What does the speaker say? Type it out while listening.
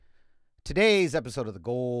Today's episode of the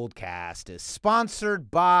Goldcast is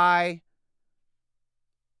sponsored by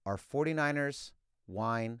our 49ers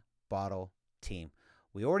wine bottle team.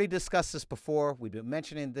 We already discussed this before. We've been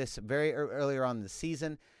mentioning this very earlier on in the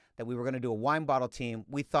season that we were going to do a wine bottle team.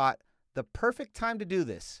 We thought the perfect time to do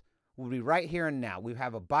this would be right here and now. We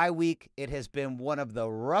have a bye week. It has been one of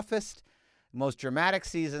the roughest, most dramatic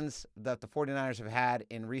seasons that the 49ers have had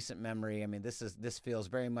in recent memory. I mean, this feels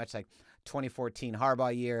very much like 2014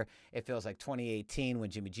 Harbaugh year. It feels like 2018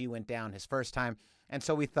 when Jimmy G went down his first time. And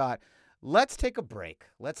so we thought, let's take a break.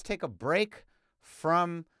 Let's take a break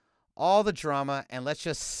from all the drama and let's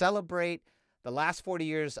just celebrate the last 40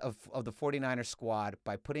 years of the 49ers squad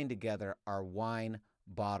by putting together our wine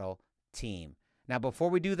bottle team. Now, before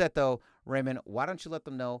we do that, though, Raymond, why don't you let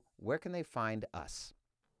them know where can they find us?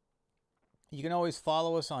 You can always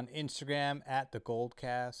follow us on Instagram at the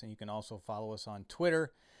Goldcast, and you can also follow us on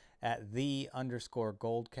Twitter at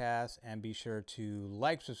 _Goldcast, and be sure to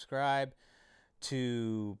like, subscribe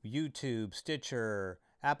to YouTube, Stitcher,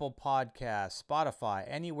 Apple Podcasts, Spotify,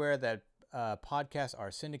 anywhere that podcasts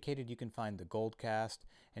are syndicated. You can find the Goldcast,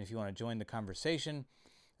 and if you want to join the conversation,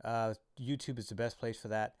 YouTube is the best place for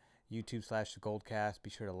that. YouTube/the Goldcast. Be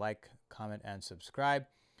sure to like, comment, and subscribe.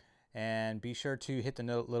 And be sure to hit the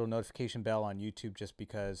little notification bell on YouTube just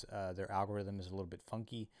because their algorithm is a little bit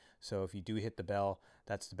funky. So if you do hit the bell,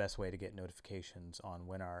 that's the best way to get notifications on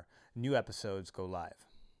when our new episodes go live.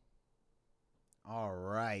 All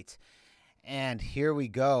right. And here we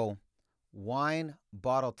go. Wine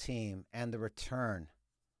bottle team and the return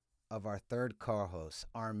of our third co-host,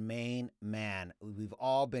 our main man. We've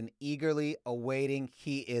all been eagerly awaiting.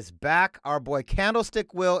 He is back. Our boy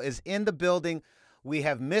Candlestick Will is in the building. We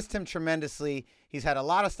have missed him tremendously. He's had a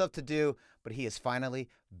lot of stuff to do, but he is finally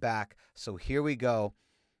back. So here we go.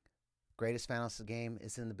 Greatest fantasy game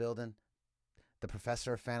is in the building. The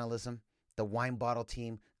professor of fanalism, the wine bottle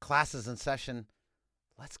team, classes in session.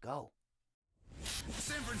 Let's go.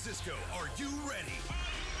 San Francisco, are you ready?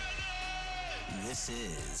 This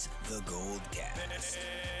is the Goldcast.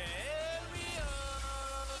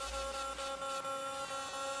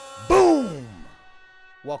 Boom!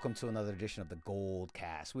 Welcome to another edition of the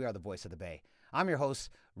Goldcast. We are the voice of the Bay. I'm your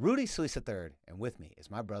host, Rudy Solis III, and with me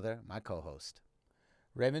is my brother, my co-host,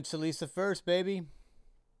 Raymond Solis the first, baby.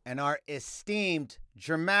 and our esteemed,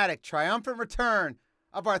 dramatic, triumphant return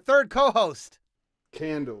of our third co-host,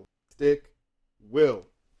 Candlestick Will.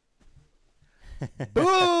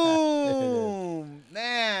 Boom!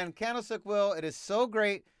 Man, Candlestick Will, it is so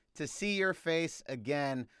great to see your face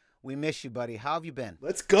again. We miss you, buddy. How have you been?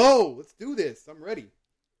 Let's go. Let's do this. I'm ready.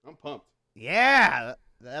 I'm pumped. Yeah,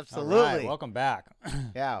 absolutely. All right, welcome back.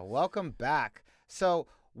 Yeah, welcome back. So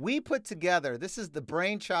we put together, this is the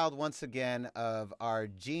brainchild once again of our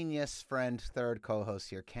genius friend, third co-host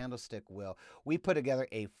here, Candlestick Will. We put together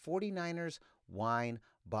a 49ers wine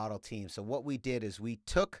bottle team. So what we did is we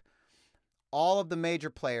took all of the major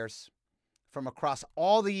players from across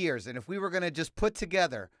all the years, and if we were going to just put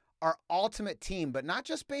together our ultimate team, but not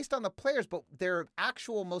just based on the players, but their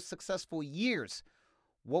actual most successful years,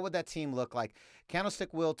 what would that team look like?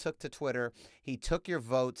 Candlestick Will took to Twitter. He took your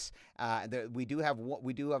votes. We do have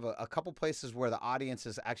a couple places where the audience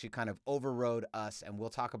has actually kind of overrode us, and we'll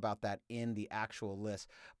talk about that in the actual list.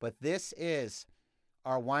 But this is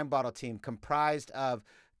our wine bottle team comprised of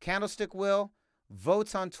Candlestick Will,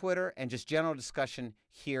 votes on Twitter, and just general discussion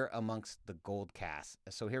here amongst the Goldcast.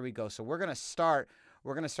 So here we go. So we're going to start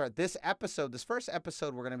this episode. This first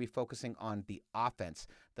episode, we're going to be focusing on the offense.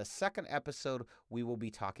 The second episode, we will be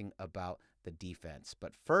talking about the defense.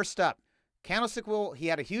 But first up, Candlestick Will, he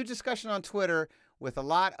had a huge discussion on Twitter with a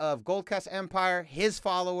lot of Goldcast Empire, his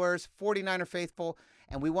followers, 49er faithful,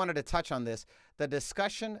 and we wanted to touch on this, the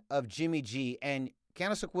discussion of Jimmy G. And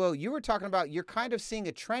Candlestick Will, you were talking about, you're kind of seeing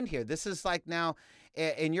a trend here. This is like now,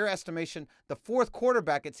 in your estimation, the fourth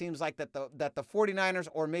quarterback, it seems like that the 49ers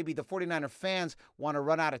or maybe the 49er fans want to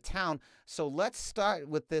run out of town. So let's start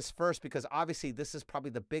with this first, because obviously this is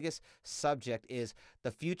probably the biggest subject, is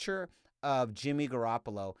the future of Jimmy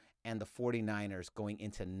Garoppolo and the 49ers going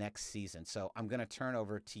into next season. So I'm going to turn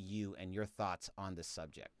over to you and your thoughts on this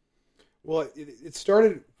subject. Well, it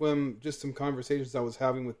started from just some conversations I was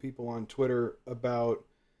having with people on Twitter about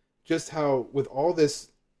just how, with all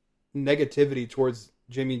this negativity towards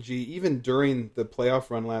Jimmy G, even during the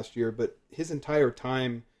playoff run last year, but his entire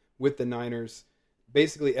time with the Niners,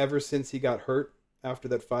 basically ever since he got hurt after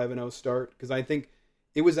that 5-0 start, because I think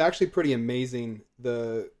it was actually pretty amazing,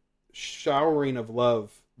 the showering of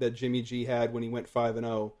love that Jimmy G had when he went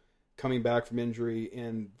 5-0 coming back from injury.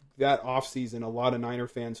 And that offseason, a lot of Niner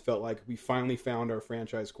fans felt like we finally found our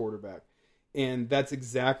franchise quarterback. And that's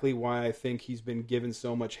exactly why I think he's been given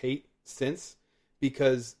so much hate since,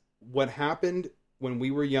 because what happened when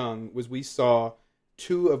we were young was we saw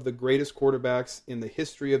two of the greatest quarterbacks in the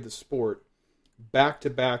history of the sport back to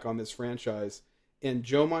back on this franchise. And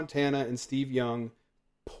Joe Montana and Steve Young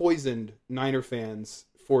poisoned Niner fans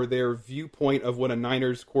for their viewpoint of what a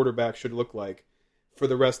Niners quarterback should look like for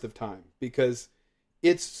the rest of time. Because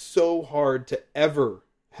it's so hard to ever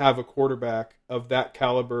have a quarterback of that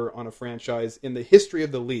caliber on a franchise in the history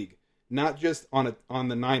of the league, not just on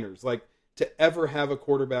the Niners. Like, to ever have a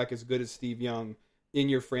quarterback as good as Steve Young in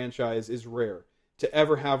your franchise is rare. To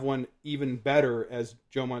ever have one even better as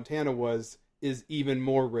Joe Montana was is even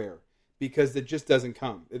more rare, because it just doesn't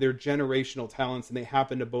come. They're generational talents, and they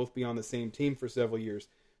happen to both be on the same team for several years.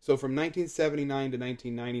 So from 1979 to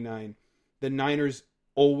 1999, the Niners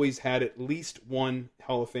always had at least one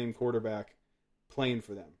Hall of Fame quarterback playing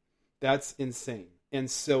for them. That's insane.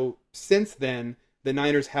 And so since then, the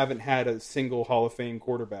Niners haven't had a single Hall of Fame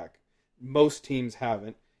quarterback. Most teams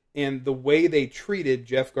haven't. And the way they treated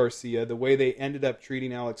Jeff Garcia, the way they ended up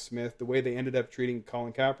treating Alex Smith, the way they ended up treating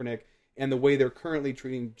Colin Kaepernick, and the way they're currently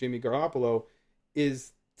treating Jimmy Garoppolo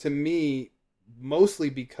is, to me, mostly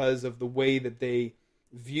because of the way that they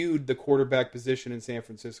viewed the quarterback position in San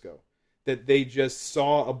Francisco. That they just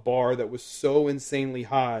saw a bar that was so insanely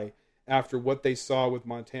high after what they saw with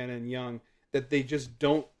Montana and Young, that they just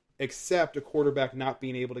don't accept a quarterback not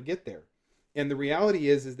being able to get there. And the reality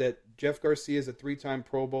is that Jeff Garcia is a 3-time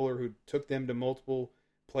Pro Bowler who took them to multiple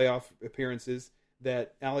playoff appearances,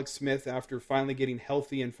 that Alex Smith, after finally getting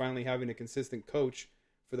healthy and finally having a consistent coach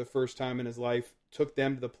for the first time in his life, took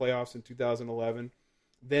them to the playoffs in 2011.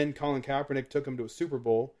 Then Colin Kaepernick took him to a Super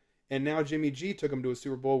Bowl. And now Jimmy G took him to a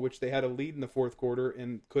Super Bowl, which they had a lead in the fourth quarter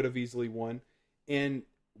and could have easily won. And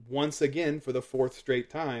once again, for the fourth straight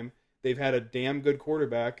time, they've had a damn good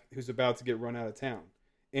quarterback who's about to get run out of town.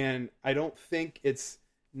 And I don't think it's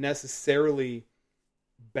necessarily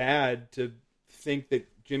bad to think that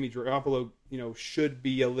Jimmy Garoppolo, should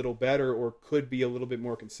be a little better or could be a little bit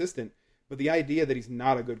more consistent. But the idea that he's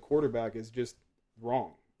not a good quarterback is just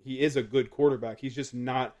wrong. He is a good quarterback. He's just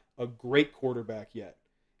not a great quarterback yet.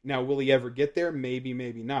 Now, will he ever get there? Maybe,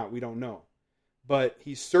 maybe not. We don't know. But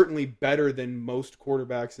he's certainly better than most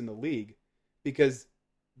quarterbacks in the league, because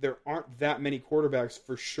there aren't that many quarterbacks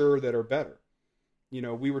for sure that are better.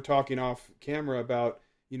 We were talking off camera about,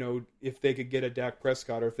 if they could get a Dak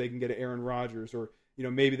Prescott, or if they can get an Aaron Rodgers, or,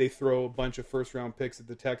 maybe they throw a bunch of first-round picks at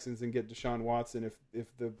the Texans and get Deshaun Watson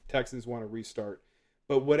if the Texans want to restart.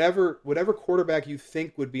 But whatever quarterback you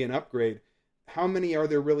think would be an upgrade, how many are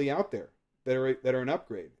there really out there that are an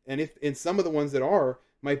upgrade? And some of the ones that are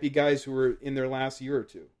might be guys who are in their last year or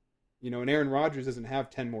two. And Aaron Rodgers doesn't have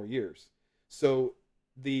 10 more years. So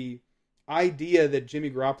the idea that Jimmy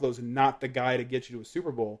Garoppolo is not the guy to get you to a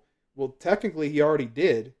Super Bowl, well, technically he already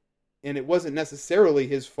did, and it wasn't necessarily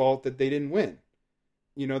his fault that they didn't win.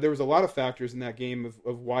 There was a lot of factors in that game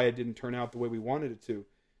of why it didn't turn out the way we wanted it to.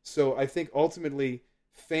 So I think ultimately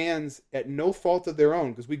fans, at no fault of their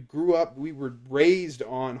own, because we were raised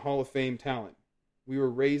on Hall of Fame talent. We were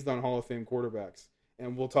raised on Hall of Fame quarterbacks.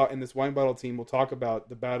 And we'll talk in this Wine Bottle team, we'll talk about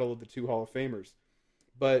the battle of the two Hall of Famers.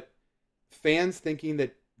 But fans thinking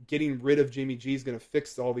that getting rid of Jimmy G is going to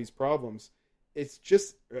fix all these problems, it's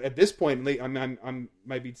just, at this point, I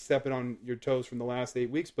might be stepping on your toes from the last 8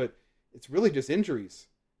 weeks, but it's really just injuries.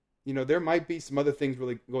 There might be some other things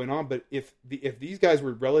really going on, but if these guys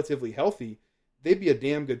were relatively healthy, they'd be a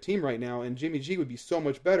damn good team right now, and Jimmy G would be so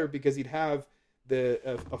much better because he'd have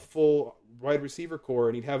a full wide receiver core,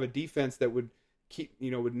 and he'd have a defense that would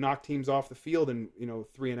would knock teams off the field in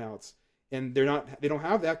 3 and outs. And they don't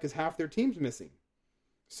have that because half their team's missing.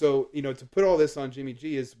 So, to put all this on Jimmy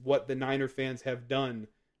G is what the Niner fans have done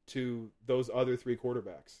to those other 3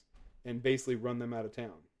 quarterbacks and basically run them out of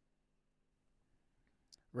town.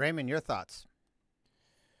 Raymond, your thoughts?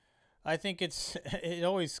 I think it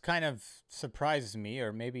always kind of surprises me,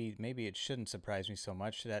 or maybe it shouldn't surprise me so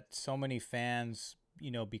much, that so many fans,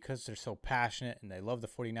 because they're so passionate and they love the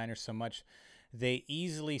 49ers so much, they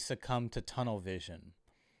easily succumb to tunnel vision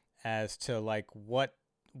as to like what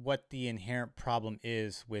the inherent problem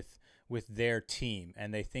is with their team,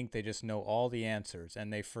 and they think they just know all the answers,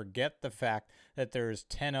 and they forget the fact that there's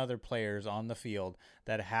 10 other players on the field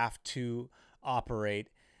that have to operate,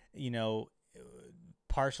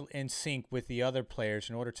 partial in sync with the other players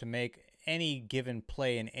in order to make any given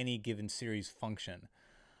play in any given series function.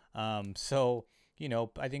 So,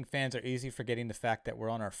 I think fans are easily forgetting the fact that we're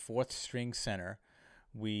on our 4th string center.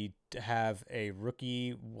 We have a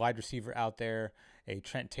rookie wide receiver out there, a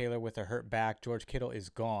Trent Taylor with a hurt back. George Kittle is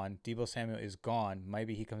gone. Deebo Samuel is gone.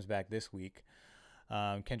 Maybe he comes back this week.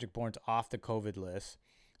 Kendrick Bourne's off the COVID list,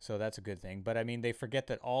 so that's a good thing. But, I mean, they forget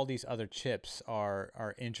that all these other chips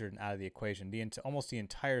are injured and out of the equation. Almost the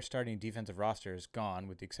entire starting defensive roster is gone,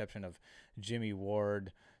 with the exception of Jimmy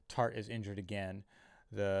Ward. Tart is injured again.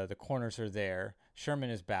 The corners are there. Sherman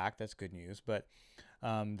is back. That's good news. But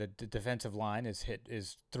the defensive line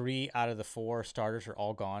is 3 out of the 4 starters are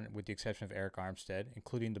all gone, with the exception of Eric Armstead,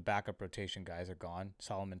 including the backup rotation guys are gone.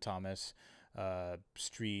 Solomon Thomas,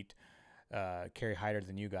 Street, Kerry Hyder,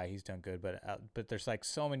 the new guy, he's done good. But there's like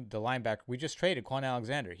so many. The linebacker, we just traded Quan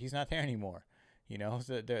Alexander. He's not there anymore.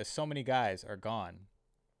 So there's so many guys are gone,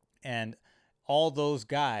 and all those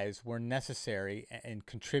guys were necessary in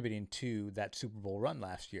contributing to that Super Bowl run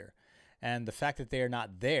last year. And the fact that they are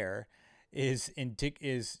not there is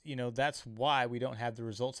that's why we don't have the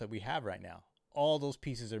results that we have right now. All those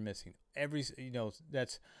pieces are missing.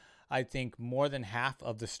 That's, I think, more than half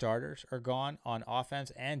of the starters are gone on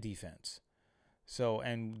offense and defense. So,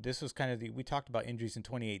 and this was kind of we talked about injuries in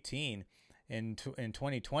 2018. In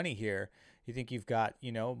 2020 here, you think you've got,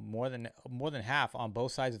 more than half on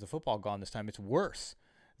both sides of the football gone this time. It's worse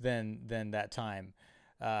than that time.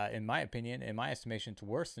 In my opinion, in my estimation, it's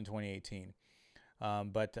worse than 2018.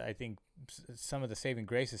 But I think some of the saving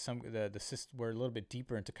grace is the system, we're a little bit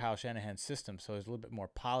deeper into Kyle Shanahan's system, so there's a little bit more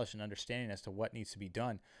polish and understanding as to what needs to be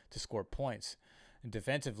done to score points. And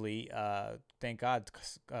defensively, thank God,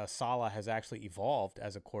 Saleh has actually evolved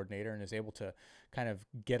as a coordinator and is able to kind of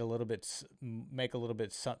get a little bit,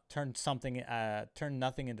 turn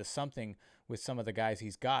nothing into something with some of the guys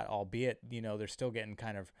he's got, albeit, they're still getting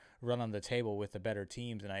kind of run on the table with the better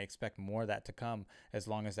teams, and I expect more of that to come as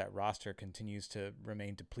long as that roster continues to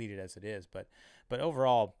remain depleted as it is. But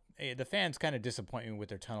overall, the fans kind of disappoint me with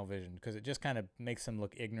their tunnel vision, because it just kind of makes them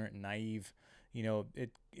look ignorant and naive.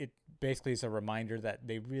 It basically is a reminder that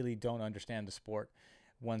they really don't understand the sport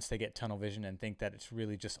once they get tunnel vision and think that it's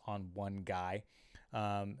really just on one guy.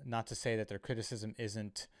 Not to say that their criticism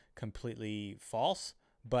isn't completely false,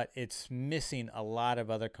 but it's missing a lot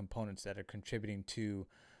of other components that are contributing to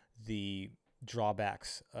the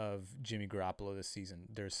drawbacks of Jimmy Garoppolo this season.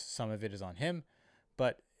 There's some of it is on him,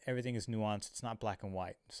 but everything is nuanced. It's not black and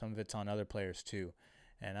white. Some of it's on other players too.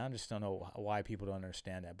 And I just don't know why people don't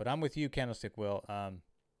understand that. But I'm with you, Candlestick Will.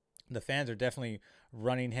 The fans are definitely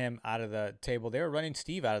running him out of the table. They were running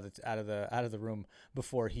Steve out of the room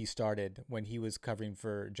before he started, when he was covering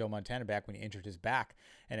for Joe Montana back when he injured his back.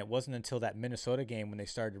 And it wasn't until that Minnesota game when they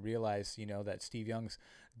started to realize, that Steve Young's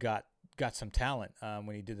got some talent,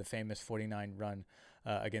 when he did the famous 49 run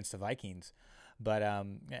against the Vikings. But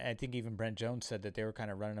I think even Brent Jones said that they were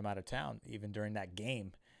kind of running him out of town even during that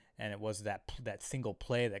game. And it was that single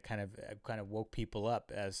play that kind of woke people up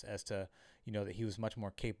as to, that he was much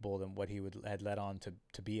more capable than what he had led on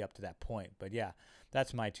to be up to that point. But yeah,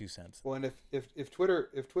 that's my 2 cents. Well, and if Twitter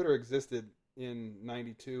existed in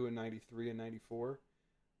 92 and 93 and 94,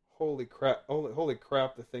 holy crap,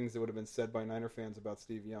 the things that would have been said by Niner fans about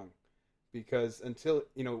Steve Young. Because until,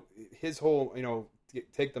 his whole,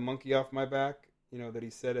 take the monkey off my back, that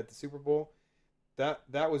he said at the Super Bowl,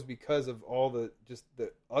 that was because of all the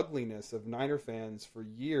ugliness of Niner fans for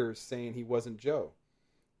years saying he wasn't Joe.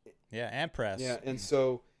 Yeah, and press. Yeah, and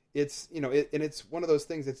so it's and it's one of those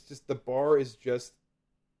things. It's just the bar is just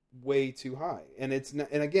way too high, and it's not,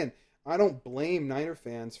 and again, I don't blame Niner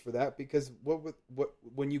fans for that, because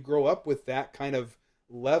when you grow up with that kind of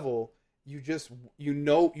level, you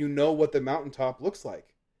know what the mountaintop looks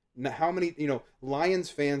like. Now, how many Lions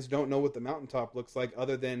fans don't know what the mountaintop looks like,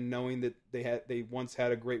 other than knowing that they once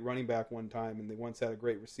had a great running back one time and they once had a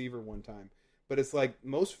great receiver one time. But it's like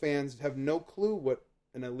most fans have no clue what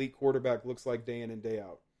an elite quarterback looks like day in and day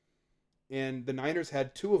out. And the Niners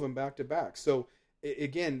had 2 of them back to back. So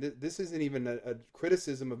again, this isn't even a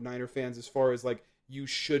criticism of Niner fans as far as like you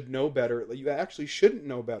should know better. You actually shouldn't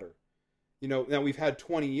know better. Now we've had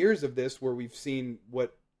 20 years of this where we've seen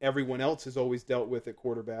what everyone else has always dealt with at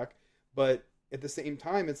quarterback, but at the same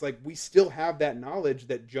time, it's like we still have that knowledge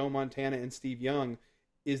that Joe Montana and Steve Young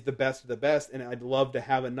is the best of the best, and I'd love to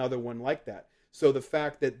have another one like that. So the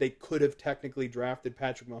fact that they could have technically drafted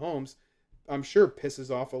Patrick Mahomes, I'm sure pisses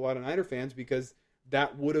off a lot of Niner fans, because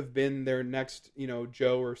that would have been their next,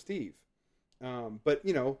 Joe or Steve. But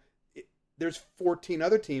there's 14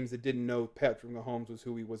 other teams that didn't know Patrick Mahomes was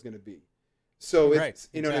who he was going to be. So it's,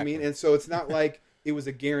 you know what I mean? And so it's not like it was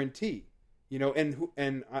a guarantee,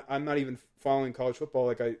 and I'm not even following college football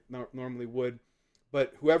like I normally would,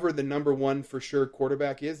 but whoever the number one for sure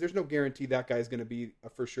quarterback is, there's no guarantee that guy is going to be a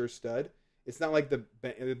for sure stud. It's not like the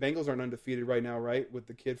Bengals aren't undefeated right now, right? With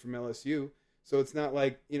the kid from LSU. So it's not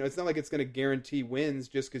like it's going to guarantee wins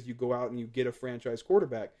just because you go out and you get a franchise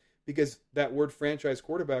quarterback, because that word franchise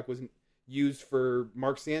quarterback was used for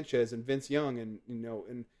Mark Sanchez and Vince Young and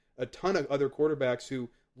and a ton of other quarterbacks who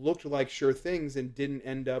looked like sure things and didn't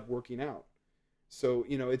end up working out. So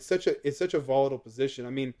it's such a volatile position. I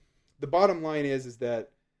mean, the bottom line is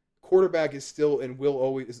that quarterback is still and will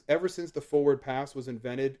always, ever since the forward pass was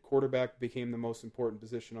invented, quarterback became the most important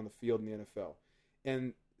position on the field in the NFL.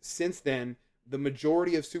 And since then, the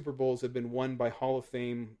majority of Super Bowls have been won by Hall of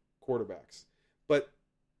Fame quarterbacks. But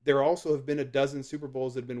there also have been a dozen Super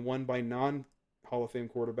Bowls that have been won by non-Hall of Fame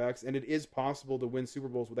quarterbacks, and it is possible to win Super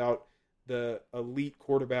Bowls without the elite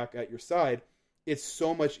quarterback at your side. It's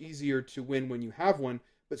so much easier to win when you have one,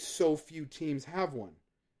 but so few teams have one,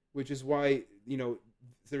 which is why,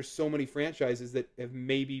 there's so many franchises that have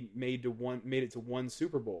maybe made it to one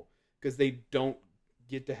Super Bowl, because they don't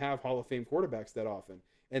get to have Hall of Fame quarterbacks that often.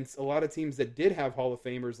 And a lot of teams that did have Hall of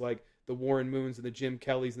Famers, like the Warren Moons and the Jim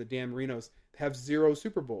Kellys and the Dan Marinos, have 0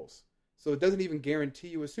 Super Bowls. So it doesn't even guarantee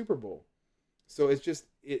you a Super Bowl. So it's just,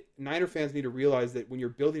 Niner fans need to realize that when you're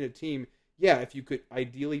building a team, yeah, if you could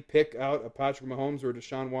ideally pick out a Patrick Mahomes or a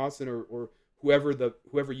Deshaun Watson or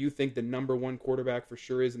whoever you think the number one quarterback for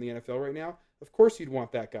sure is in the NFL right now, of course you'd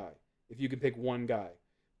want that guy if you could pick one guy.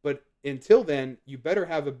 But until then, you better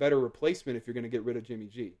have a better replacement if you're going to get rid of Jimmy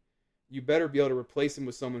G. You better be able to replace him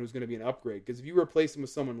with someone who's going to be an upgrade, because if you replace him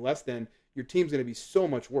with someone less than, your team's going to be so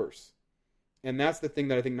much worse. And that's the thing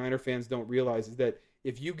that I think Niner fans don't realize, is that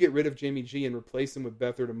if you get rid of Jimmy G and replace him with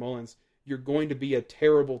Beathard and Mullins, you're going to be a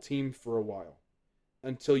terrible team for a while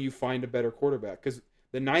until you find a better quarterback. Because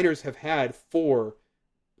the Niners have had 4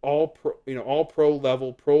 all pro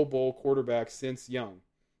level Pro Bowl quarterbacks since Young.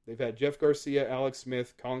 They've had Jeff Garcia, Alex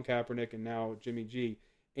Smith, Colin Kaepernick, and now Jimmy G.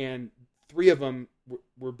 And 3 of them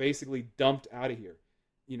were basically dumped out of here.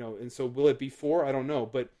 And so will it be 4? I don't know.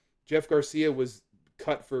 But Jeff Garcia was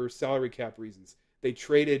cut for salary cap reasons. They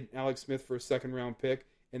traded Alex Smith for a second-round pick,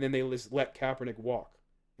 and then they just let Kaepernick walk.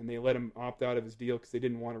 And they let him opt out of his deal because they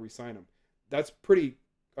didn't want to re-sign him. That's a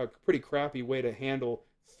pretty crappy way to handle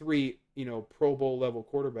 3, Pro Bowl level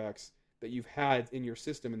quarterbacks that you've had in your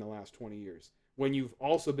system in the last 20 years. When you've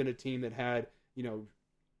also been a team that had,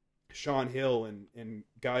 Sean Hill and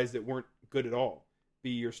guys that weren't good at all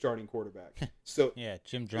be your starting quarterback. So yeah,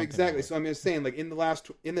 Jim Drumpf. Exactly. So I'm just saying, like in the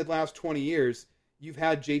last 20 years, you've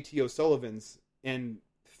had JT O'Sullivans and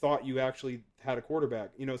thought you actually had a quarterback.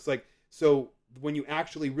 It's like, so when you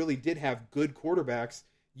actually really did have good quarterbacks,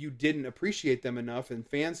 you didn't appreciate them enough, and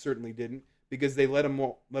fans certainly didn't, because they let them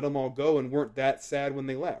all go and weren't that sad when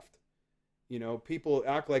they left. People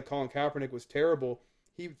act like Colin Kaepernick was terrible.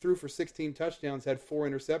 He threw for 16 touchdowns, had 4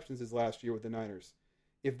 interceptions his last year with the Niners.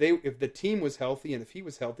 If the team was healthy and if he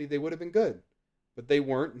was healthy, they would have been good, but they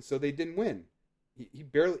weren't, and so they didn't win. He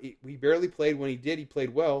barely played. When he did, he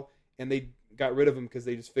played well, and they got rid of him because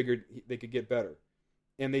they just figured they could get better,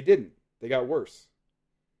 and they didn't. They got worse.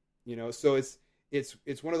 So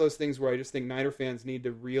it's one of those things where I just think Niner fans need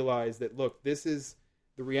to realize that, look, the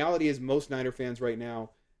reality is most Niner fans right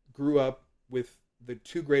now grew up with the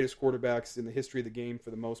 2 greatest quarterbacks in the history of the game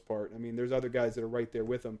for the most part. I mean, there's other guys that are right there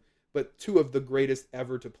with them, but 2 of the greatest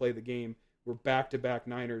ever to play the game were back-to-back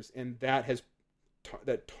Niners, and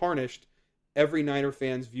that tarnished every Niner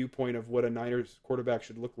fan's viewpoint of what a Niners quarterback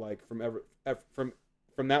should look like from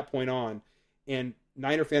that point on. And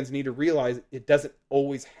Niner fans need to realize it doesn't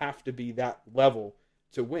always have to be that level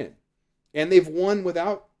to win. And they've won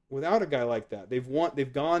without a guy like that.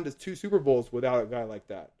 They've gone to 2 Super Bowls without a guy like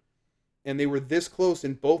that. And they were this close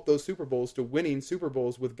in both those Super Bowls to winning Super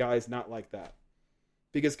Bowls with guys not like that.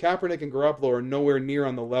 Because Kaepernick and Garoppolo are nowhere near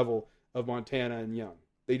on the level of Montana and Young.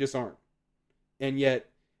 They just aren't. And yet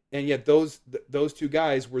those 2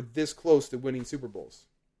 guys were this close to winning Super Bowls.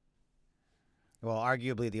 Well,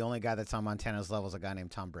 arguably the only guy that's on Montana's level is a guy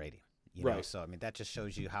named Tom Brady. Right. So I mean, that just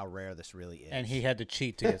shows you how rare this really is. And he had to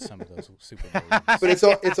cheat to get some of those Super Bowls. But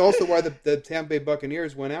it's also why the Tampa Bay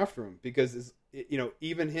Buccaneers went after him, because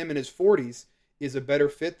even him in his 40s is a better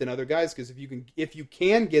fit than other guys, because if you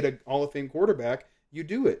can get a Hall of Fame quarterback, you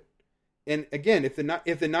do it. And again, if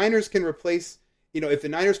the Niners can replace, if the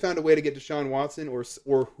Niners found a way to get Deshaun Watson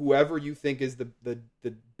or whoever you think is the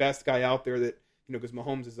best guy out there, that because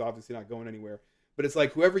Mahomes is obviously not going anywhere. But it's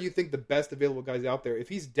like whoever you think the best available guys out there, if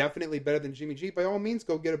he's definitely better than Jimmy G, by all means,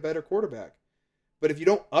 go get a better quarterback. But if you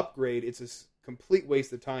don't upgrade, it's a complete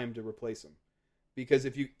waste of time to replace him. Because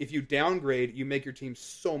if you downgrade, you make your team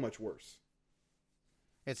so much worse.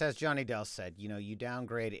 It's as Johnny Dell said. You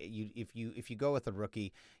downgrade if you go with a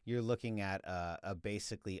rookie, you're looking at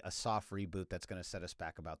basically a soft reboot that's going to set us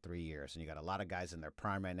back about 3 years. And you got a lot of guys in their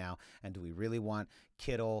prime right now. And do we really want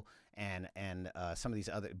Kittle and some of these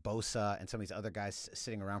other Bosa and some of these other guys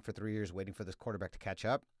sitting around for 3 years waiting for this quarterback to catch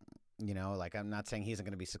up? I'm not saying he isn't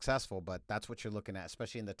going to be successful, but that's what you're looking at,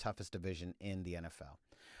 especially in the toughest division in the NFL.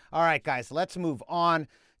 All right, guys, let's move on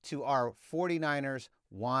to our 49ers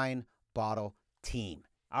wine bottle team.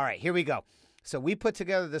 All right, here we go. So we put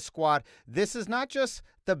together this squad. This is not just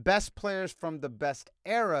the best players from the best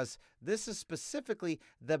eras. This is specifically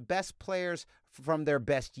the best players from their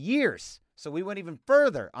best years. So we went even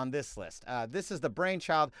further on this list. This is the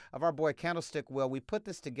brainchild of our boy Candlestick Will. We put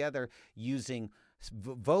this together using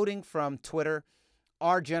voting from Twitter,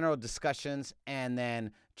 our general discussions, and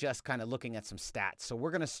then just kind of looking at some stats. So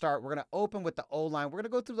we're going to open with the O-line. We're going to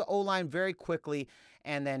go through the O-line very quickly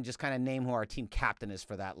and then just kind of name who our team captain is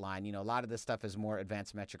for that line. A lot of this stuff is more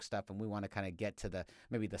advanced metric stuff, and we want to kind of get to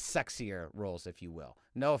maybe the sexier roles, if you will.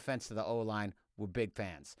 No offense to the O-line. We're big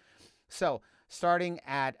fans. So starting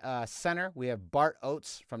at center, we have Bart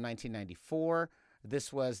Oates from 1994.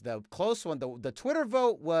 This was the close one. The Twitter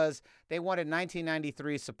vote was they wanted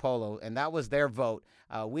 1993 Sapolo, and that was their vote.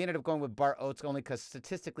 We ended up going with Bart Oates only because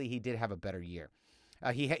statistically he did have a better year.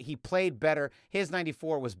 He played better. His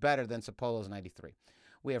 94 was better than Sapolo's 93.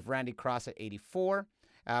 We have Randy Cross at 84,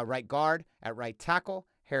 right guard. At right tackle,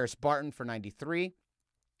 Harris Barton for 93.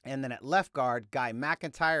 And then at left guard, Guy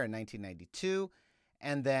McIntyre in 1992.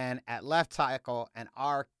 And then at left tackle, and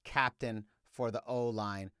our captain for the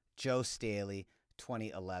O-line, Joe Staley,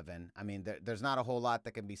 2011. I mean, there's not a whole lot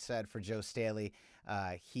that can be said for Joe Staley.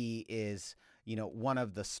 He is, one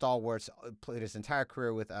of the stalwarts, played his entire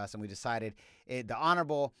career with us, and we decided the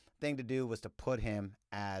honorable thing to do was to put him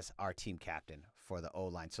as our team captain for the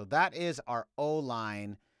O-line. So that is our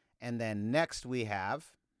O-line. And then next we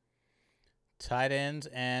have tight ends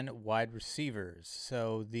and wide receivers.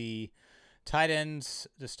 So the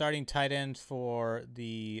starting tight ends for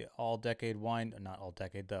the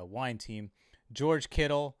the wine team, George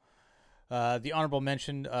Kittle. The honorable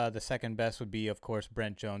mention, the second best would be, of course,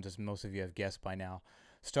 Brent Jones, as most of you have guessed by now.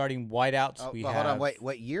 Starting wideouts, we have... Hold on,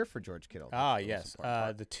 what year for George Kittle? Yes,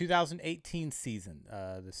 the 2018 season,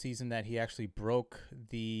 the season that he actually broke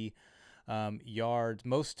the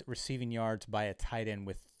most receiving yards by a tight end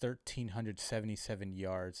with 1,377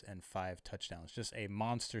 yards and 5 touchdowns. Just a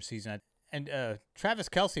monster season. And Travis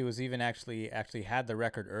Kelce was even actually had the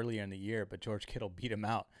record earlier in the year, but George Kittle beat him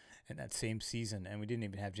out in that same season, and we didn't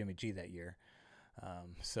even have Jimmy G that year.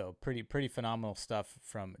 So pretty phenomenal stuff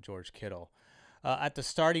from George Kittle. At the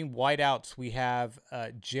starting wideouts, we have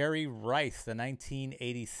Jerry Rice, the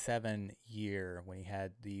 1987 year when he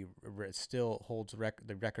had still holds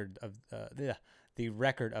the record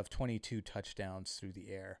of 22 touchdowns through the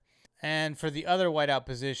air. And for the other wideout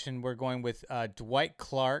position, we're going with Dwight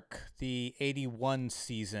Clark, the 81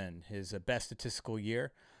 season, his best statistical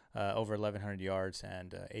year, over 1,100 yards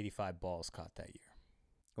and 85 balls caught that year.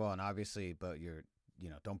 Well, and obviously, but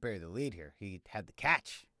don't bury the lead here. He had the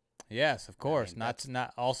catch. Yes, of course. Not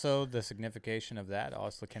also the signification of that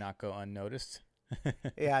also cannot go unnoticed.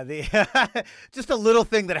 Yeah, just a little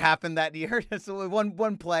thing that happened that year. So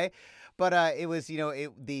one play, but it was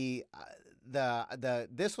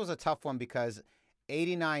this was a tough one because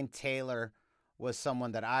 89 Taylor was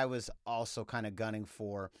someone that I was also kind of gunning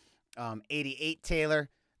for. 88 Taylor,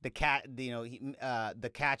 the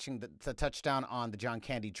catching the touchdown on the John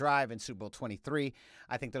Candy drive in Super Bowl 23.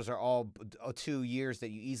 I think those are all 2 years that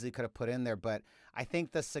you easily could have put in there. But I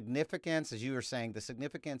think the significance, as you were saying, the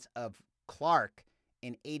significance of Clark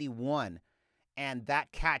in 81 and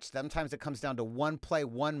that catch, sometimes it comes down to one play,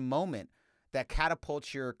 one moment that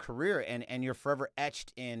catapults your career and you're forever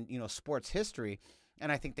etched in, sports history.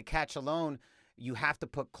 And I think the catch alone, you have to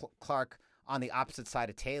put Clark on the opposite side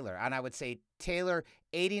of Taylor. And I would say Taylor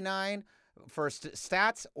 89 for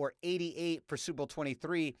stats or 88 for Super Bowl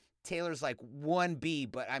 23. Taylor's like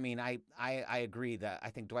 1B, but I mean, I agree that I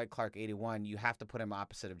think Dwight Clark 81, you have to put him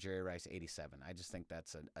opposite of Jerry Rice 87. I just think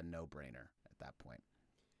that's a no-brainer at that point.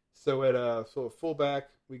 So at fullback,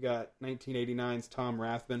 we got 1989's Tom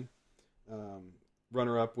Rathman.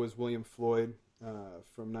 Runner-up was William Floyd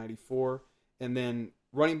from 94. And then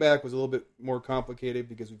running back was a little bit more complicated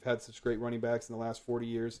because we've had such great running backs in the last 40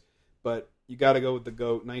 years. But you got to go with the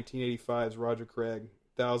GOAT, 1985's Roger Craig,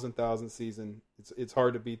 1,000 season. It's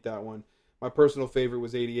hard to beat that one. My personal favorite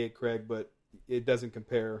was 88 Craig, but it doesn't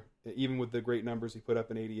compare. Even with the great numbers he put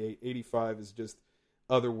up in 88, 85 is just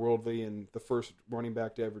otherworldly and the first running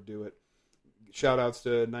back to ever do it. Shout-outs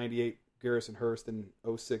to 98 Garrison Hurst and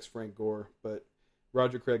 06 Frank Gore. But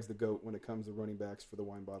Roger Craig's the GOAT when it comes to running backs for the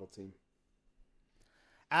wine bottle team.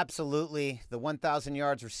 Absolutely. The 1,000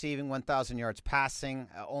 yards receiving, 1,000 yards passing,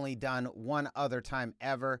 only done one other time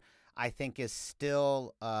ever, I think is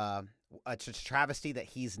still a travesty that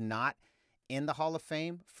he's not in the Hall of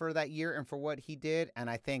Fame for that year and for what he did. And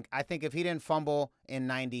I think if he didn't fumble in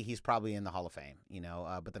 90, he's probably in the Hall of Fame,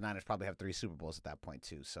 but the Niners probably have 3 Super Bowls at that point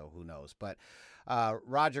too. So who knows? But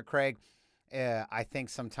Roger Craig, I think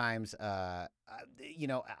sometimes, I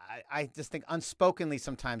just think unspokenly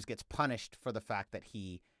sometimes gets punished for the fact that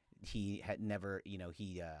he had never,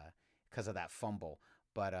 because of that fumble.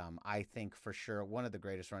 But I think for sure one of the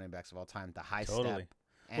greatest running backs of all time, the high step.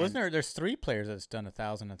 Wasn't there's 3 players that's done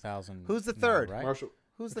 1,000. Who's the third? Right? Marshall.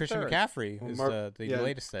 Who's the Christian third? McCaffrey is the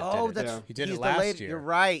latest that did it. He did he's it last year. You're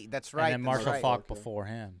right. That's right. And then Marshall Faulk before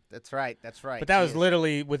him. That's right. But that was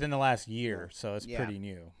literally within the last year, so it's pretty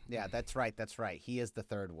new. Yeah, that's right. He is the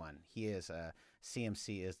third one. He is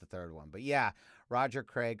CMC is the third one. But yeah, Roger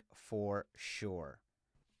Craig for sure.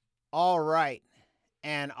 All right.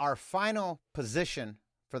 And our final position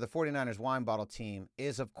for the 49ers wine bottle team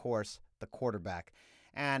is, of course, the quarterback.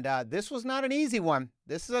 And this was not an easy one.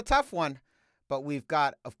 This is a tough one. But we've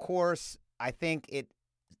got, of course, I think it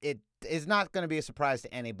is not going to be a surprise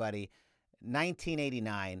to anybody,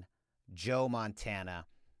 1989, Joe Montana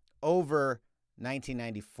over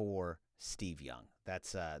 1994, Steve Young.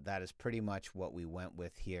 That is pretty much what we went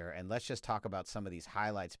with here. And let's just talk about some of these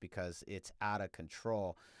highlights because it's out of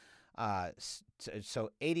control.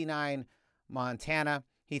 So 89, Montana,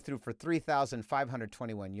 he threw for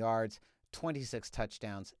 3,521 yards, 26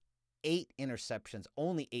 touchdowns, 8 interceptions,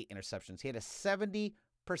 only 8 interceptions. He had a 70%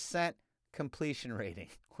 completion rating,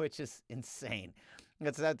 which is insane.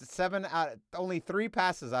 That's only 3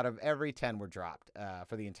 passes out of every 10 were dropped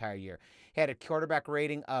for the entire year. He had a quarterback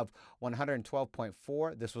rating of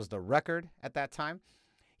 112.4. This was the record at that time.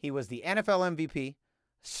 He was the NFL MVP,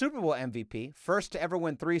 Super Bowl MVP, first to ever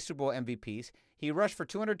win 3 Super Bowl MVPs. He rushed for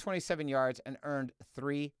 227 yards and earned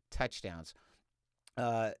 3 touchdowns.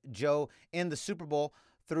 Joe, in the Super Bowl,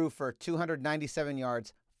 threw for 297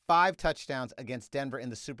 yards, 5 touchdowns against Denver in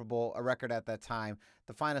the Super Bowl, a record at that time.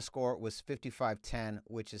 The final score was 55-10,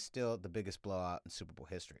 which is still the biggest blowout in Super Bowl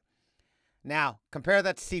history. Now, compare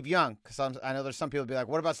that to Steve Young, because I know there's some people be like,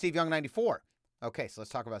 what about Steve Young 94? Okay, so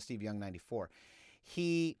let's talk about Steve Young 94.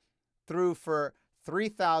 He threw for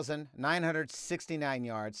 3,969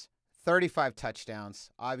 yards, 35 touchdowns,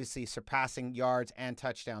 obviously surpassing yards and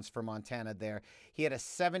touchdowns for Montana there. He had a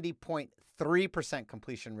 70.3%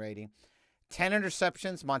 completion rating, 10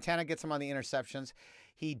 interceptions. Montana gets him on the interceptions.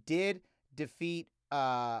 He did defeat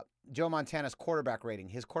Joe Montana's quarterback rating.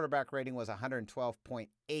 His quarterback rating was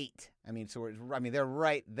 112.8. They're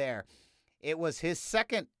right there. It was his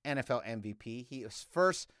second NFL MVP. He was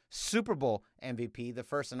first Super Bowl MVP, the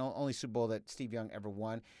first and only Super Bowl that Steve Young ever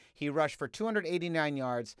won. He rushed for 289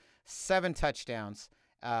 yards, 7 touchdowns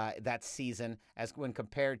that season, as when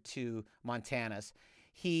compared to Montana's.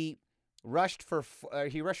 He rushed for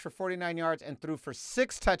 49 yards and threw for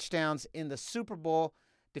 6 touchdowns in the Super Bowl,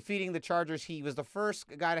 defeating the Chargers. He was the first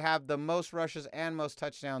guy to have the most rushes and most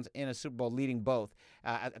touchdowns in a Super Bowl, leading both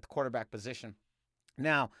at the quarterback position.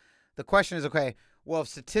 Now, the question is, okay, well,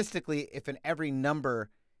 statistically, if in every number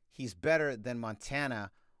he's better than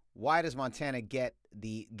Montana, why does Montana get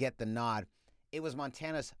the nod? It was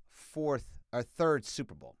Montana's third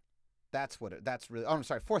Super Bowl. Fourth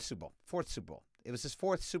Super Bowl. It was his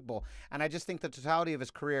 4th Super Bowl, and I just think the totality of his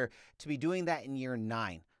career, to be doing that in year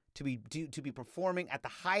 9, to be performing at the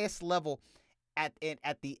highest level at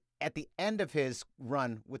the end of his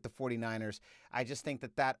run with the 49ers, I just think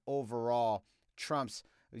that overall trumps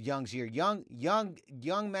Young's year. Young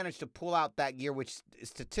managed to pull out that year, which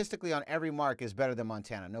statistically on every mark is better than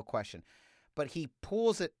Montana, no question. But he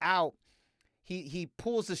pulls it out. He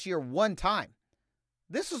pulls this year one time.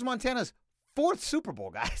 This was Montana's 4th Super Bowl,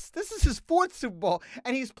 guys. This is his 4th Super Bowl,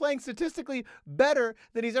 and he's playing statistically better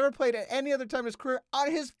than he's ever played at any other time in his career on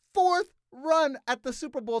his 4th run at the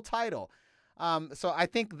Super Bowl title. So I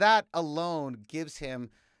think that alone gives him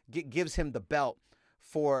the belt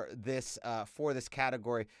for this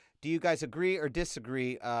category. Do you guys agree or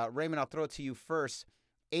disagree? Raymond, I'll throw it to you first.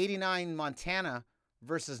 89 Montana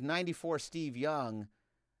versus 94 Steve Young.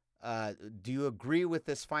 Do you agree with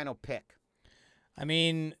this final pick? I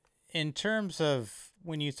mean, in terms of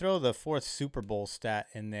when you throw the 4th Super Bowl stat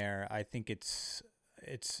in there, I think it's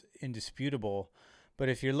indisputable. But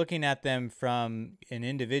if you're looking at them from an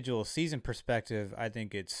individual season perspective, I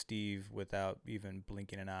think it's Steve without even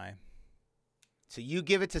blinking an eye. So you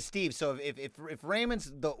give it to Steve. So if Raymond's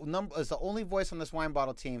is the only voice on this wine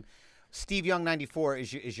bottle team Steve Young 94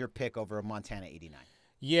 is your pick over Montana 89.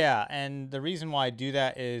 Yeah, and the reason why I do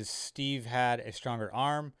that is Steve had a stronger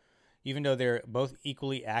arm. Even though they're both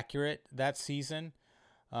equally accurate that season,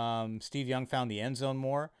 Steve Young found the end zone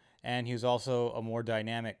more, and he was also a more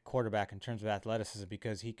dynamic quarterback in terms of athleticism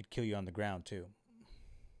because he could kill you on the ground too.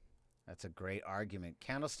 That's a great argument.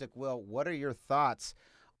 Candlestick Will, what are your thoughts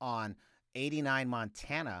on 89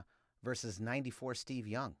 Montana versus 94 Steve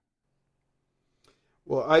Young?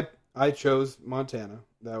 Well, I chose Montana.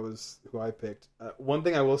 That was who I picked. One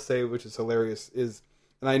thing I will say, which is hilarious, is,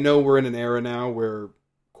 and I know we're in an era now where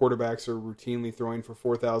quarterbacks are routinely throwing for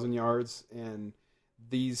 4,000 yards, and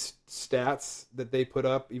these stats that they put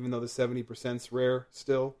up, even though the 70% is rare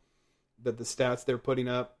still, that the stats they're putting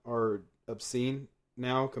up are obscene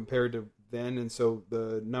now compared to then. And so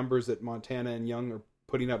the numbers that Montana and Young are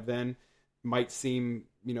putting up then might seem,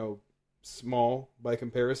 small by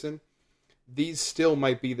comparison. These still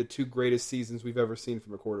might be the two greatest seasons we've ever seen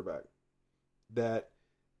from a quarterback. That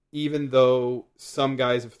even though some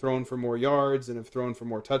guys have thrown for more yards and have thrown for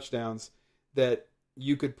more touchdowns, that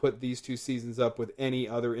you could put these two seasons up with any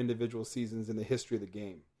other individual seasons in the history of the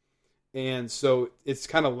game. And so it's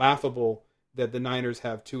kind of laughable that the Niners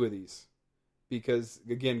have two of these. Because,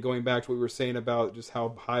 again, going back to what we were saying about just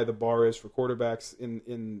how high the bar is for quarterbacks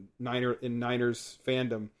in Niners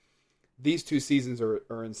fandom, these two seasons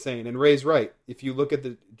are insane. And Ray's right. If you look at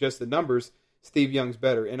just the numbers, Steve Young's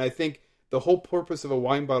better. And I think the whole purpose of a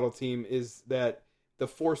wine bottle team is that the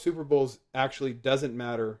 4 Super Bowls actually doesn't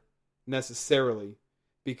matter necessarily,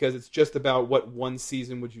 because it's just about what one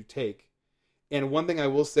season would you take. And one thing I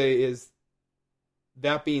will say is,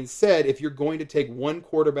 that being said, if you're going to take one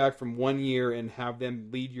quarterback from one year and have them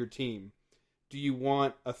lead your team, do you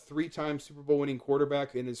want a 3-time Super Bowl winning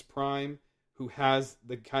quarterback in his prime who has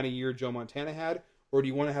the kind of year Joe Montana had? Or do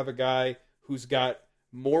you want to have a guy who's got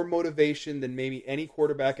more motivation than maybe any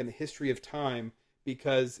quarterback in the history of time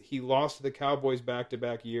because he lost to the Cowboys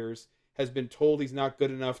back-to-back years, has been told he's not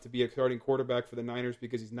good enough to be a starting quarterback for the Niners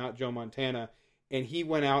because he's not Joe Montana, and he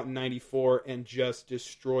went out in 94 and just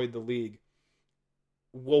destroyed the league?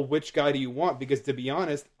 Well, which guy do you want? Because to be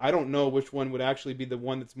honest, I don't know which one would actually be the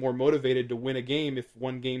one that's more motivated to win a game if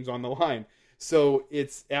one game's on the line. So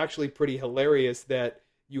it's actually pretty hilarious that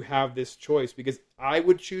you have this choice, because I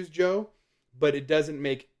would choose Joe, but it doesn't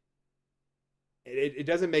make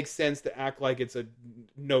sense to act like it's a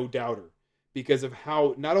no doubter because of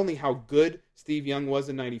how, not only how good Steve Young was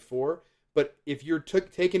in 94, but if you're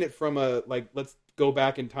taking it from let's go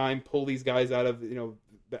back in time, pull these guys out of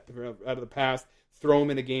the past, throw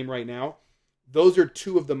them in a game right now. Those are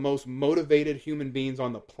two of the most motivated human beings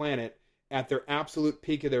on the planet at their absolute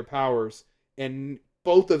peak of their powers, and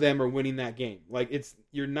both of them are winning that game.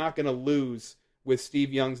 You're not going to lose with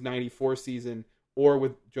Steve Young's 94 season or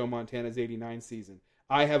with Joe Montana's 89 season.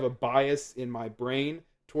 I have a bias in my brain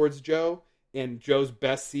towards Joe, and Joe's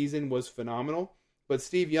best season was phenomenal. But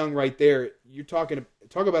Steve Young right there, talk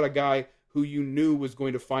about a guy who you knew was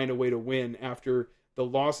going to find a way to win after the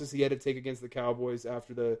losses he had to take against the Cowboys,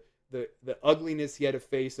 after the ugliness he had to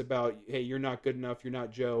face about, hey, you're not good enough, you're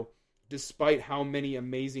not Joe, despite how many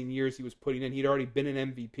amazing years he was putting in. He'd already been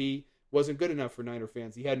an MVP, wasn't good enough for Niner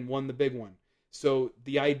fans. He hadn't won the big one. So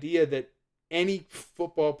the idea that any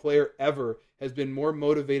football player ever has been more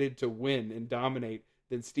motivated to win and dominate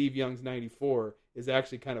than Steve Young's 94 is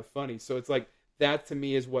actually kind of funny. So it's like, that to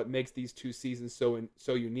me is what makes these two seasons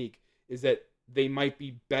so unique, is that they might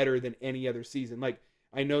be better than any other season. Like,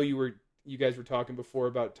 I know you guys were talking before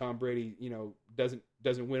about Tom Brady,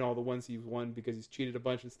 doesn't win all the ones he's won because he's cheated a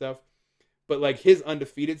bunch and stuff. But like his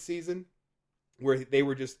undefeated season, where they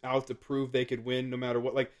were just out to prove they could win no matter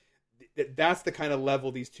what, like that's the kind of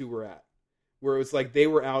level these two were at, where it was like they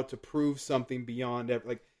were out to prove something beyond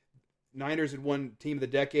like Niners had won Team of the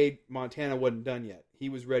Decade. Montana wasn't done yet. He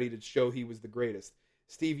was ready to show he was the greatest.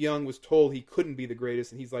 Steve Young was told he couldn't be the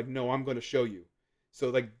greatest, and he's like, no, I'm going to show you. So,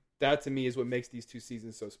 like, that to me is what makes these two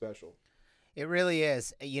seasons so special. It really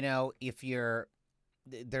is.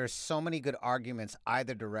 There's so many good arguments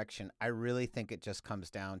either direction. I really think it just comes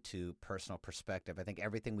down to personal perspective. I think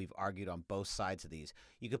everything we've argued on both sides of these,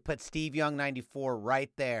 you could put Steve Young 94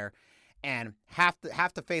 right there, and half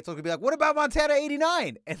the faithful could be like, what about Montana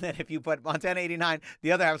 89? And then if you put Montana 89,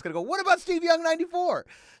 the other half is going to go, what about Steve Young 94?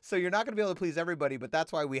 So you're not going to be able to please everybody, but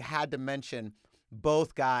that's why we had to mention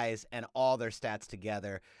both guys and all their stats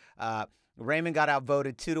together. Raymond got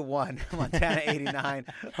outvoted 2-1, Montana 89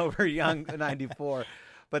 over Young 94.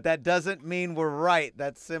 But that doesn't mean we're right.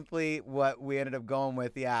 That's simply what we ended up going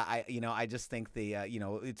with. Yeah, I just think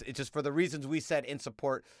it's just for the reasons we said in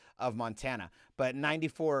support of Montana. But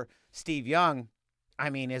 94 Steve Young, I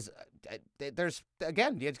mean, there's,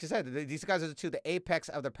 again, like you said, these guys are the apex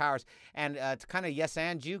of their powers. And to kind of yes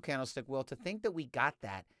and you, Candlestick Will, to think that we got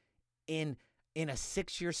that in a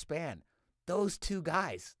 6-year span. Those two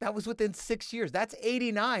guys, that was within 6 years. That's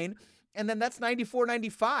 89, and then that's 94,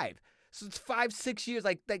 95. So it's 5-6 years.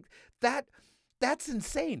 Like that. That's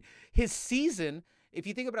insane. His season, if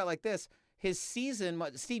you think about it like this,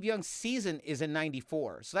 Steve Young's season is in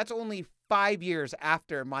 94. So that's only 5 years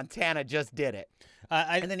after Montana just did it.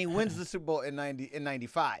 And then he wins the Super Bowl in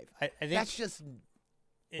 95. I think that's just...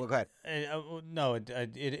 Well, go ahead. No, it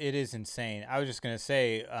is insane. I was just going to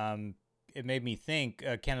say, it made me think,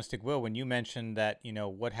 Candlestick Will, when you mentioned that,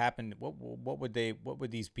 what happened, what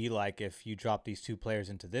would these be like if you drop these two players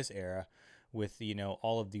into this era with,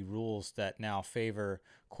 all of the rules that now favor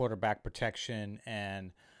quarterback protection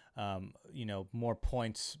and, more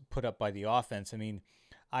points put up by the offense. I mean,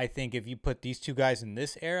 I think if you put these two guys in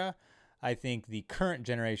this era, I think the current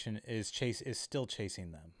generation is still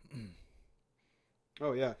chasing them.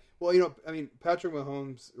 Oh, yeah. Well, Patrick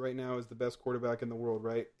Mahomes right now is the best quarterback in the world,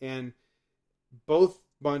 right? And both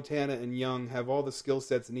Montana and Young have all the skill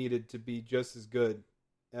sets needed to be just as good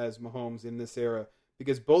as Mahomes in this era,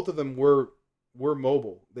 because both of them were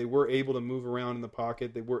mobile. They were able to move around in the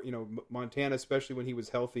pocket. They were, Montana, especially when he was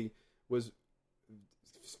healthy, was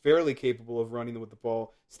fairly capable of running with the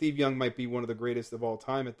ball. Steve Young might be one of the greatest of all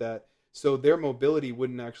time at that. So their mobility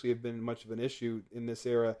wouldn't actually have been much of an issue in this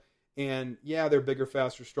era. And yeah, they're bigger,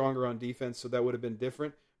 faster, stronger on defense, so that would have been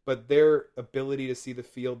different. But their ability to see the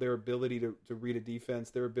field, their ability to read a defense,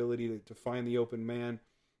 their ability to find the open man,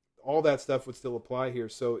 all that stuff would still apply here.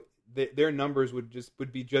 So their numbers would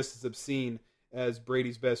be just as obscene as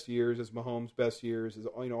Brady's best years, as Mahomes' best years, as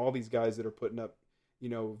all these guys that are putting up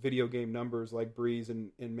video game numbers like Breeze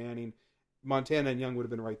and Manning. Montana and Young would have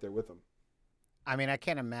been right there with them. I mean, I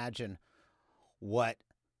can't imagine what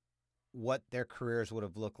their careers would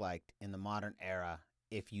have looked like in the modern era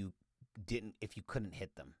if you couldn't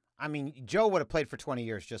hit them. I mean, Joe would have played for 20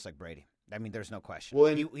 years just like Brady. I mean, there's no question.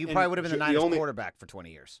 Well, he probably would have been the Niners quarterback for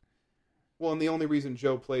 20 years. Well, and the only reason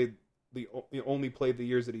Joe played only played the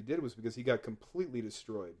years that he did was because he got completely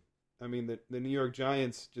destroyed. I mean, the New York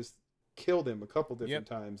Giants just killed him a couple different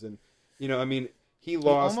times, and he lost. He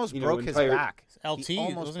almost broke his back. LT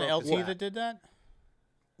wasn't it LT that did that?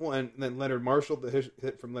 Well, and then Leonard Marshall, the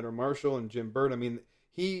hit from Leonard Marshall and Jim Burt. I mean,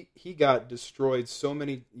 he got destroyed so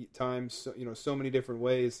many times, so many different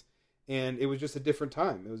ways, and it was just a different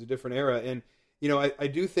time. It was a different era, and I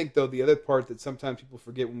do think though the other part that sometimes people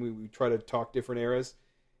forget when we try to talk different eras,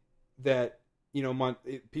 that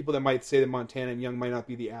people that might say that Montana and Young might not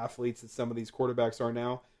be the athletes that some of these quarterbacks are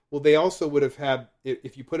now. Well, they also would have had,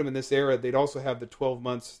 if you put them in this era, they'd also have the 12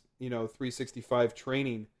 months, 365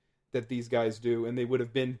 training that these guys do, and they would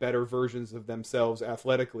have been better versions of themselves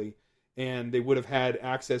athletically, and they would have had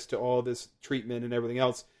access to all this treatment and everything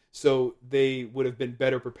else, so they would have been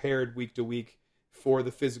better prepared week to week for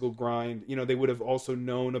the physical grind. They would have also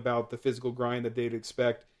known about the physical grind that they'd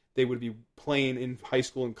expect. They would be playing in high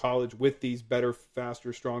school and college with these better,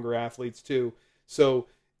 faster, stronger athletes too. So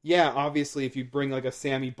yeah, obviously if you bring like a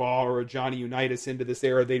Sammy Baugh or a Johnny Unitas into this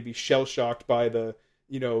era, they'd be shell-shocked by the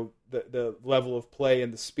level of play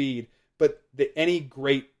and the speed. But any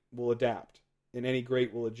great will adapt and any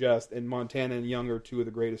great will adjust. And Montana and Young are two of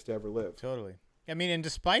the greatest to ever live. Totally. I mean, and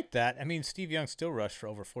despite that, Steve Young still rushed for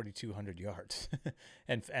over 4,200 yards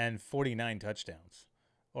and 49 touchdowns.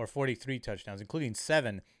 Or 43 touchdowns, including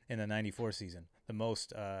 7 in the 94 season, the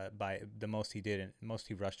most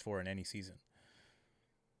he rushed for in any season.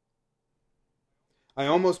 I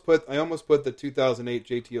almost put the 2008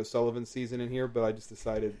 JT O'Sullivan season in here, but I just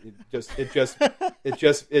decided it just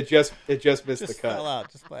missed the cut. Fell out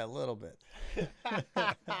just by a little bit.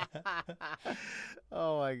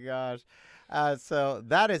 Oh my gosh! So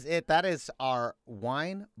that is it. That is our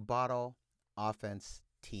wine bottle offense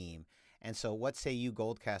team. And so what say you,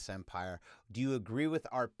 Goldcast Empire? Do you agree with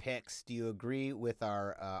our picks? Do you agree with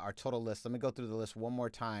our total list? Let me go through the list one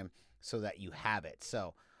more time so that you have it.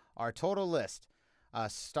 So our total list,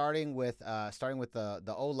 starting with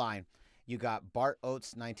the O-line, you got Bart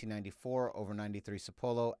Oates, 1994, over 93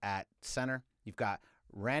 Sapolo at center. You've got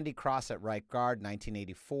Randy Cross at right guard,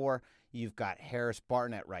 1984. You've got Harris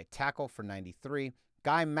Barton at right tackle for 93.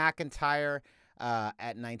 Guy McIntyre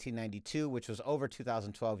at 1992, which was over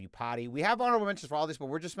 2012 Upati. We have honorable mentions for all these, but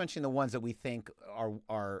we're just mentioning the ones that we think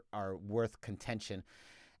are worth contention.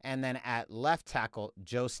 And then at left tackle,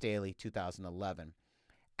 Joe Staley, 2011.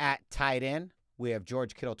 At tight end, we have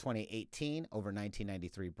George Kittle, 2018, over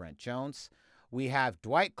 1993 Brent Jones. We have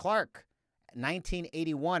Dwight Clark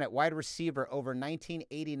 1981 at wide receiver over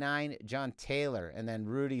 1989 John Taylor, and then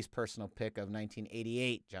Rudy's personal pick of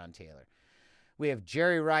 1988 John Taylor. We have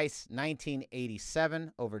Jerry Rice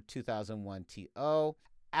 1987 over 2001 T.O.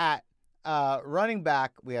 At running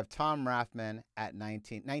back, we have Tom Rathman at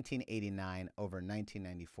 1989 over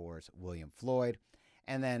 1994's William Floyd.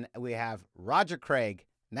 And then we have Roger Craig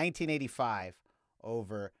 1985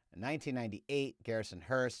 over 1998 Garrison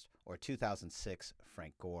Hearst or 2006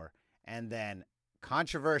 Frank Gore. And then,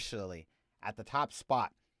 controversially, at the top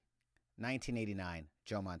spot, 1989,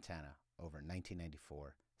 Joe Montana over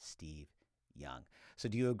 1994, Steve Young. So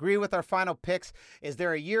do you agree with our final picks? Is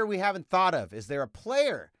there a year we haven't thought of? Is there a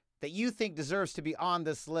player that you think deserves to be on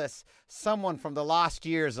this list? Someone from the lost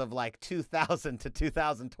years of like 2000 to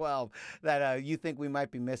 2012 that you think we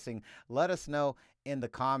might be missing? Let us know in the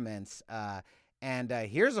comments. And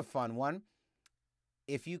here's a fun one.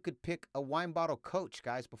 If you could pick a wine bottle coach,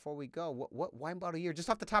 guys, before we go, what wine bottle year, just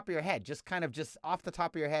off the top of your head, just off the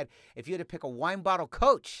top of your head, if you had to pick a wine bottle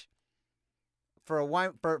coach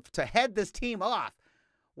to head this team off,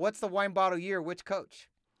 what's the wine bottle year? Which coach?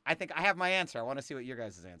 I think I have my answer. I want to see what your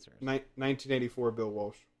guys' answer is. 1984, Bill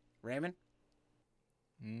Walsh. Raymond?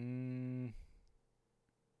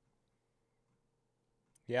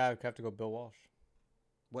 Yeah, I'd have to go Bill Walsh.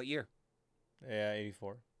 What year? Yeah,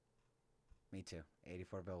 84. Me too.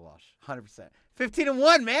 84 Bill Walsh. 100%.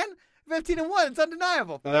 15-1, man. 15-1. It's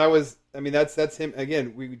undeniable. Now that's him.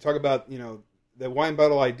 Again, we talk about, the wine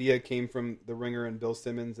bottle idea came from The Ringer and Bill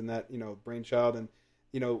Simmons and that, brainchild. And,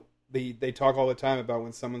 they talk all the time about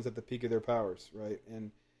when someone's at the peak of their powers, right?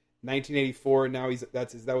 And 1984,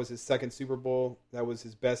 that was his second Super Bowl. That was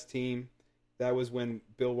his best team. That was when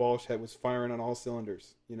Bill Walsh was firing on all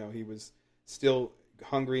cylinders. He was still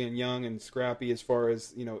hungry and young and scrappy as far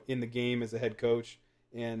as, in the game as a head coach.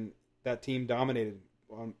 And that team dominated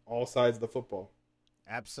on all sides of the football.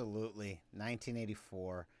 Absolutely.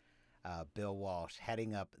 1984, Bill Walsh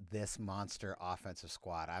heading up this monster offensive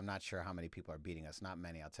squad. I'm not sure how many people are beating us. Not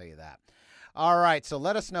many, I'll tell you that. All right, so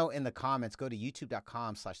let us know in the comments. Go to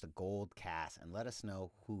youtube.com/thegoldcast and let us know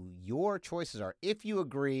who your choices are, if you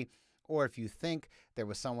agree or if you think there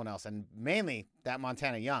was someone else. And mainly that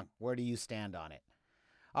Montana Young. Where do you stand on it?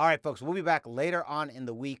 All right, folks, we'll be back later on in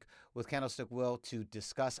the week with Candlestick Will to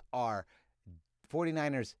discuss our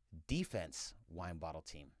 49ers defense wine bottle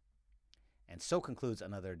team. And so concludes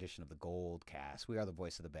another edition of the Gold Cast. We are the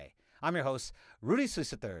voice of the Bay. I'm your host, Rudy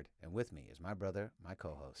Solis III, and with me is my brother, my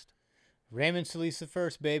co-host, Raymond Solis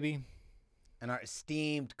first, baby. And our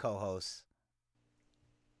esteemed co-host,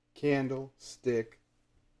 Candlestick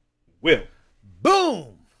Will.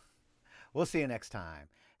 Boom! We'll see you next time.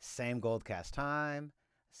 Same Goldcast time,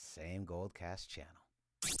 same Goldcast channel.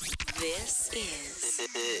 This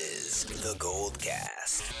is the Gold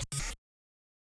Cast.